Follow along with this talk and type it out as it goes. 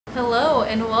Hello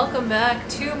and welcome back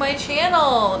to my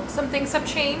channel. Some things have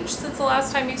changed since the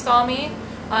last time you saw me.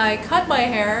 I cut my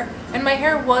hair, and my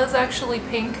hair was actually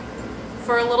pink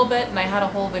for a little bit, and I had a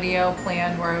whole video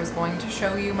planned where I was going to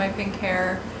show you my pink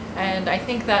hair, and I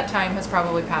think that time has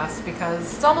probably passed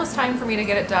because it's almost time for me to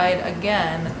get it dyed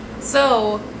again.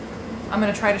 So I'm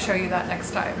gonna try to show you that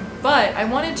next time. But I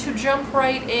wanted to jump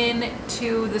right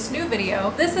into this new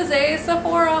video. This is a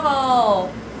Sephora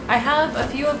haul. I have a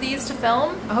few of these to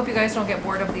film. I hope you guys don't get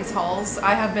bored of these hauls.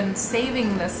 I have been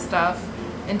saving this stuff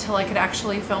until I could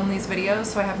actually film these videos,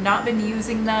 so I have not been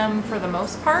using them for the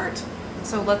most part.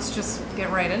 So let's just get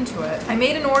right into it. I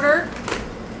made an order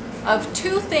of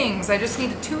two things. I just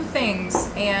needed two things,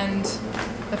 and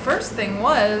the first thing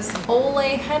was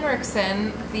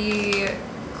OLEHENRIKSEN, the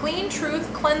Clean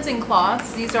Truth cleansing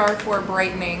cloths. These are for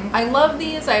brightening. I love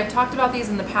these. I have talked about these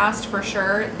in the past for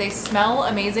sure. They smell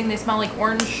amazing. They smell like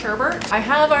orange sherbet. I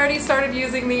have already started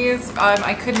using these.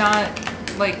 I could not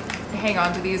hang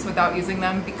on to these without using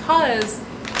them because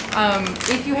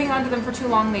if you hang on to them for too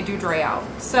long, they do dry out.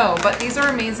 So, but these are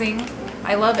amazing.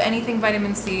 I love anything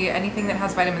vitamin C, anything that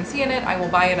has vitamin C in it. I will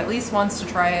buy it at least once to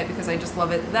try it because I just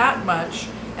love it that much.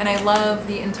 And I love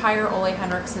the entire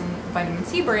OLEHENRIKSEN vitamin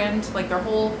C brand. Like, their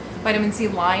whole vitamin C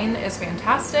line is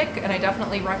fantastic, and I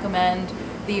definitely recommend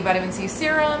the vitamin C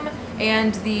serum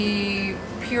and the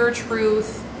Pure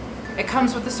Truth. It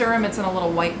comes with the serum, it's in a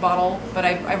little white bottle, but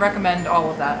I recommend all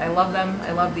of that. I love them,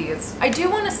 I love these. I do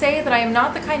want to say that I am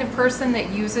not the kind of person that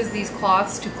uses these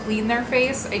cloths to clean their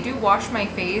face. I do wash my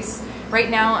face. Right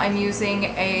now I'm using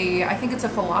I think it's a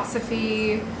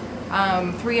Philosophy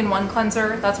 3-in-1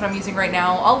 cleanser. That's what I'm using right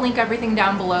now. I'll link everything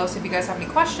down below, so if you guys have any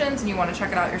questions and you want to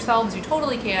check it out yourselves, you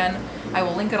totally can. I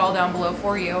will link it all down below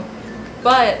for you.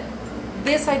 But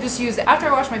this I just use after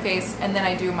I wash my face, and then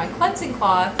I do my cleansing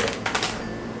cloth.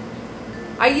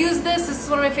 I use this. This is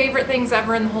one of my favorite things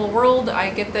ever in the whole world. I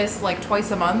get this like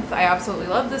twice a month. I absolutely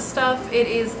love this stuff. It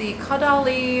is the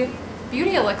Caudalie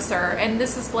Beauty Elixir, and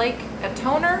this is like a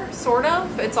toner, sort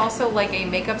of. It's also like a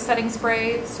makeup setting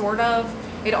spray, sort of.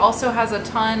 It also has a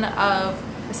ton of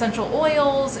essential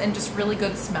oils and just really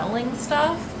good smelling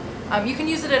stuff. You can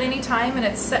use it at any time, and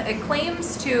it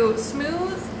claims to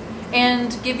smooth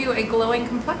and give you a glowing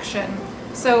complexion.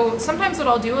 So sometimes what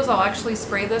I'll do is I'll actually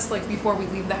spray this like before we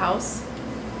leave the house,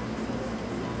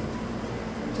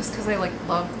 just because I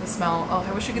love the smell. Oh,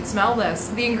 I wish you could smell this.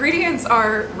 The ingredients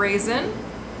are raisin,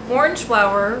 orange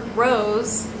flower,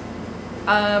 rose,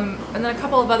 and then a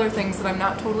couple of other things that I'm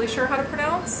not totally sure how to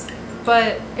pronounce.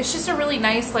 But it's just a really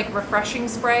nice, refreshing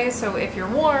spray. So if you're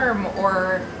warm,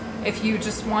 or if you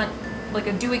just want like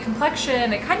a dewy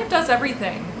complexion, it kind of does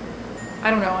everything. I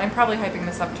don't know, I'm probably hyping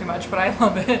this up too much, but I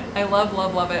love it. I love,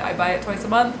 love, love it. I buy it twice a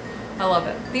month. I love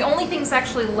it. The only things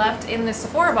actually left in this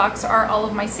Sephora box are all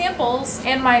of my samples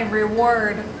and my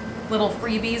reward little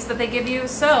freebies that they give you.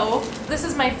 So this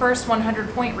is my first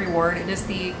 100-point reward. It is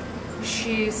the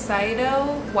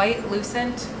Shiseido White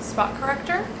Lucent Spot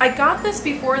Corrector. I got this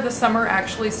before the summer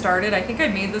actually started. I think I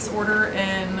made this order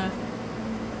in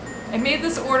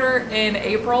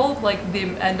April, like the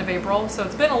end of April, so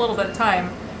it's been a little bit of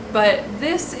time. But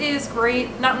this is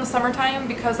great, not in the summertime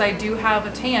because I do have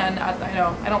a tan. I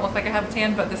know I don't look like I have a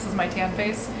tan, but this is my tan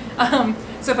face.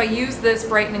 So if I use this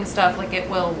brightening stuff, it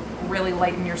will really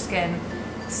lighten your skin.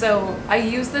 So I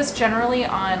use this generally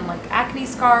on acne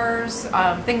scars,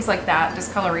 things like that,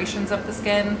 discolorations of the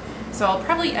skin. So I'll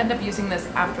probably end up using this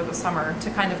after the summer to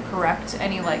kind of correct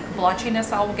any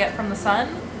blotchiness I'll get from the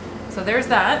sun. So there's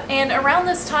that. And around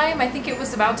this time, I think it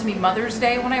was about to be Mother's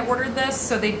Day when I ordered this,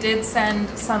 so they did send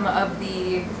some of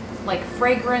the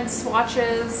fragrance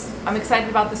swatches. I'm excited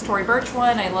about this Tory Burch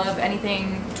one. I love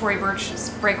anything Tory Burch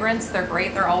fragrance. They're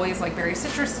great. They're always very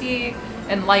citrusy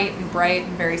and light and bright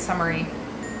and very summery.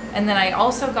 And then I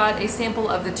also got a sample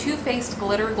of the Too Faced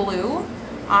Glitter Glue.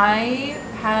 I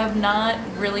have not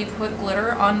really put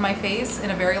glitter on my face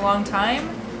in a very long time,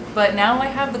 but now I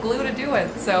have the glue to do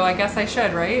it, so I guess I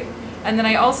should, right? And then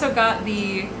I also got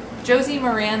the Josie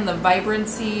Maran, the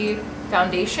Vibrancy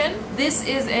foundation. This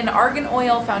is an argan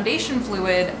oil foundation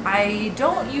fluid. I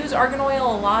don't use argan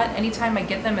oil a lot. Anytime I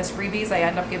get them as freebies, I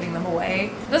end up giving them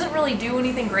away. It doesn't really do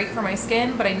anything great for my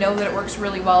skin, but I know that it works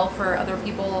really well for other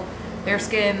people. Their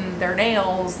skin, their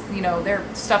nails, their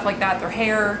stuff like that, their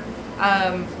hair.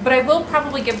 But I will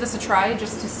probably give this a try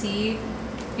just to see,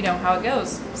 how it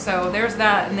goes. So there's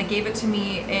that, and they gave it to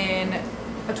me in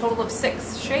a total of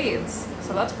 6 shades.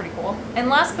 So that's pretty cool. And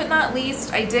last but not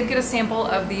least, I did get a sample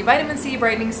of the Vitamin C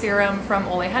Brightening Serum from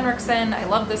OLEHENRIKSEN. I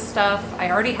love this stuff.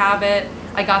 I already have it.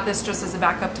 I got this just as a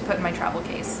backup to put in my travel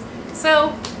case.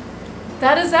 So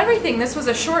that is everything. This was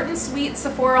a short and sweet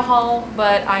Sephora haul,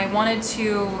 but I wanted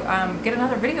to get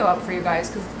another video up for you guys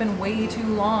because it's been way too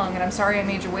long and I'm sorry I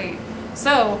made you wait.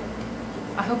 So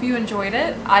I hope you enjoyed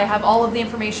it. I have all of the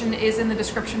information is in the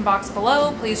description box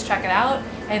below. Please check it out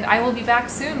and I will be back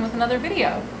soon with another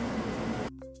video.